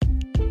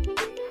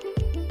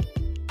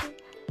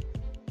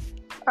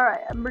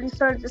Alright, I already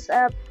started this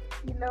app.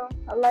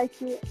 I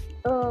like it.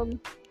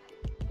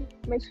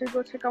 Make sure to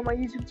go check out my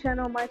YouTube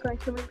channel, Michael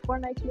Activity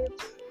Fortnite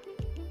Clips.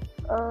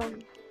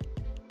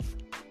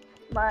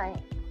 My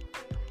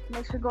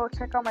Make sure to go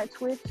check out my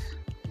Twitch,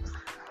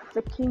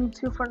 the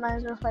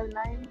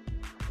King249059.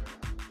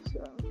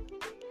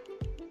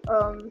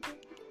 So,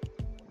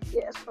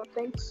 yeah. So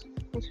thanks.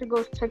 Make sure to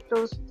go check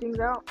those things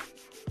out,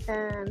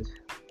 and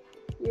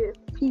yeah,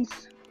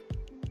 peace.